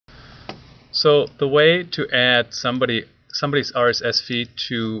So the way to add somebody's RSS feed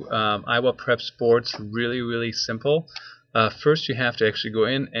to Iowa Prep Sports, really simple. First, you have to actually go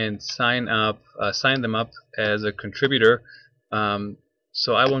in and sign them up as a contributor.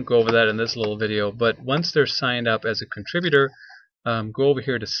 So I won't go over that in this little video, but once they're signed up as a contributor, go over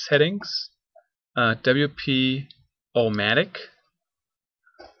here to Settings, WP matic,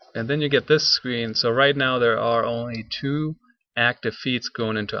 and then you get this screen. So right now there are only 2 active feeds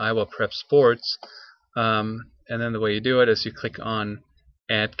going into Iowa Prep Sports, and then the way you do it is you click on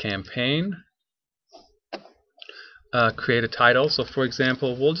Add Campaign, create a title. So for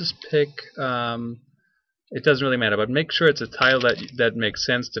example, we'll just pick, it doesn't really matter, but make sure it's a title that makes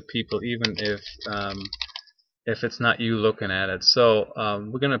sense to people, even if it's not you looking at it. So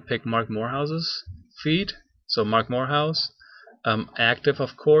we're gonna pick Mark Morehouse's feed. So Mark Morehouse, active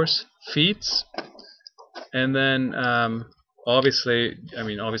of course, feeds, and then obviously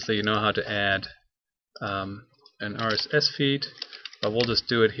you know how to add an RSS feed, but we'll just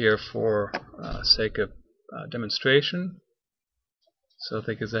do it here for sake of demonstration. So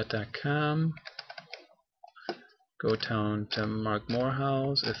thegazette.com, go down to Mark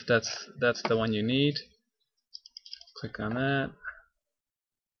Morehouse, if that's the one you need, click on that.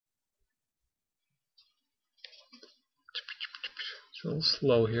 It's a little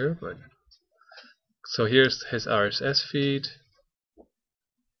slow here, but so here's his RSS feed.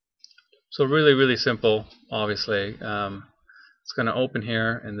 So really simple. Obviously, it's going to open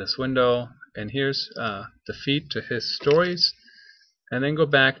here in this window, and here's the feed to his stories, and then go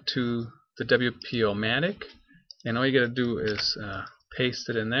back to the WP-O-Matic, and all you got to do is paste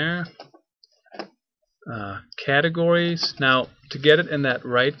it in there. Categories. Now, to get it in that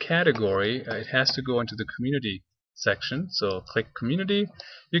right category, it has to go into the community section. So click community.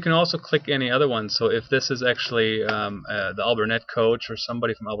 You can also click any other one. So if this is actually the Albernet coach or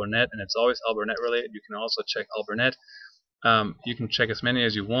somebody from Albernet, and it's always Albernet related, you can also check Albernet. You can check as many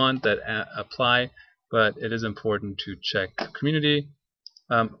as you want that apply, but it is important to check community.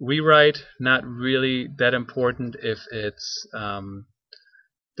 Rewrite, not really that important if it's the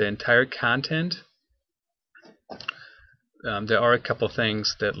entire content. There are a couple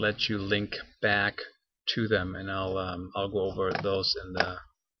things that let you link back to them, and I'll go over those in the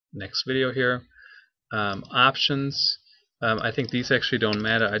next video here. Options, I think these actually don't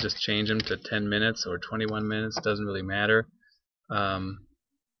matter. I just change them to 10 minutes or 21 minutes. Doesn't really matter.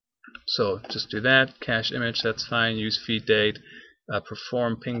 So just do that. Cache image, that's fine. Use feed date.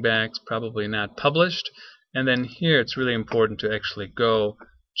 Perform pingbacks, probably not published. And then here it's really important to actually go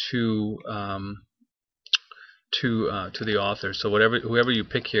to the author. So whoever you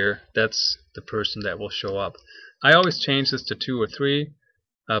pick here, that's the person that will show up. I always change this to 2 or 3.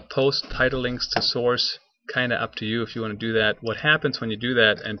 Post title links to source, kind of up to you if you want to do that. What happens when you do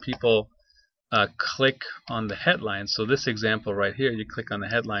that and people click on the headline, so this example right here, you click on the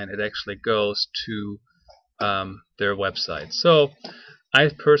headline, it actually goes to their website. So I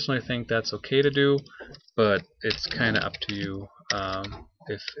personally think that's okay to do, but it's kind of up to you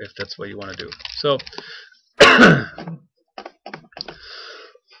if that's what you want to do. So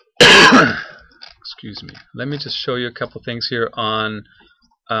excuse me. Let me just show you a couple things here on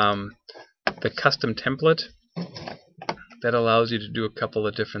the custom template that allows you to do a couple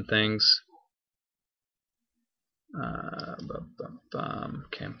of different things.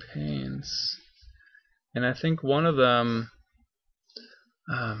 Campaigns, and I think one of them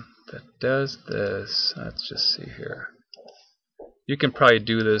that does this, let's just see here. You can probably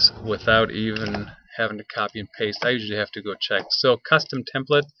do this without even having to copy and paste. I usually have to go check. So custom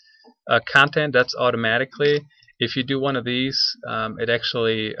template content, that's automatically. If you do one of these, it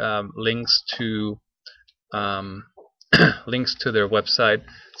actually links to links to their website.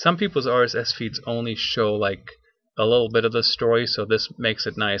 Some people's RSS feeds only show like a little bit of the story, so this makes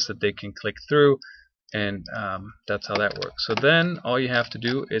it nice that they can click through, and that's how that works. So then all you have to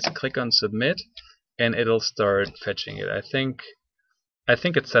do is click on submit, and it'll start fetching it. I think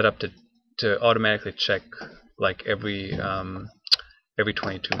it's set up to automatically check like every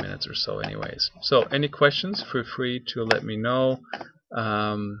 22 minutes or so anyways. So any questions, feel free to let me know.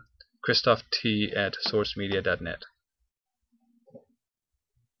 Christoph T at sourcemedia.net.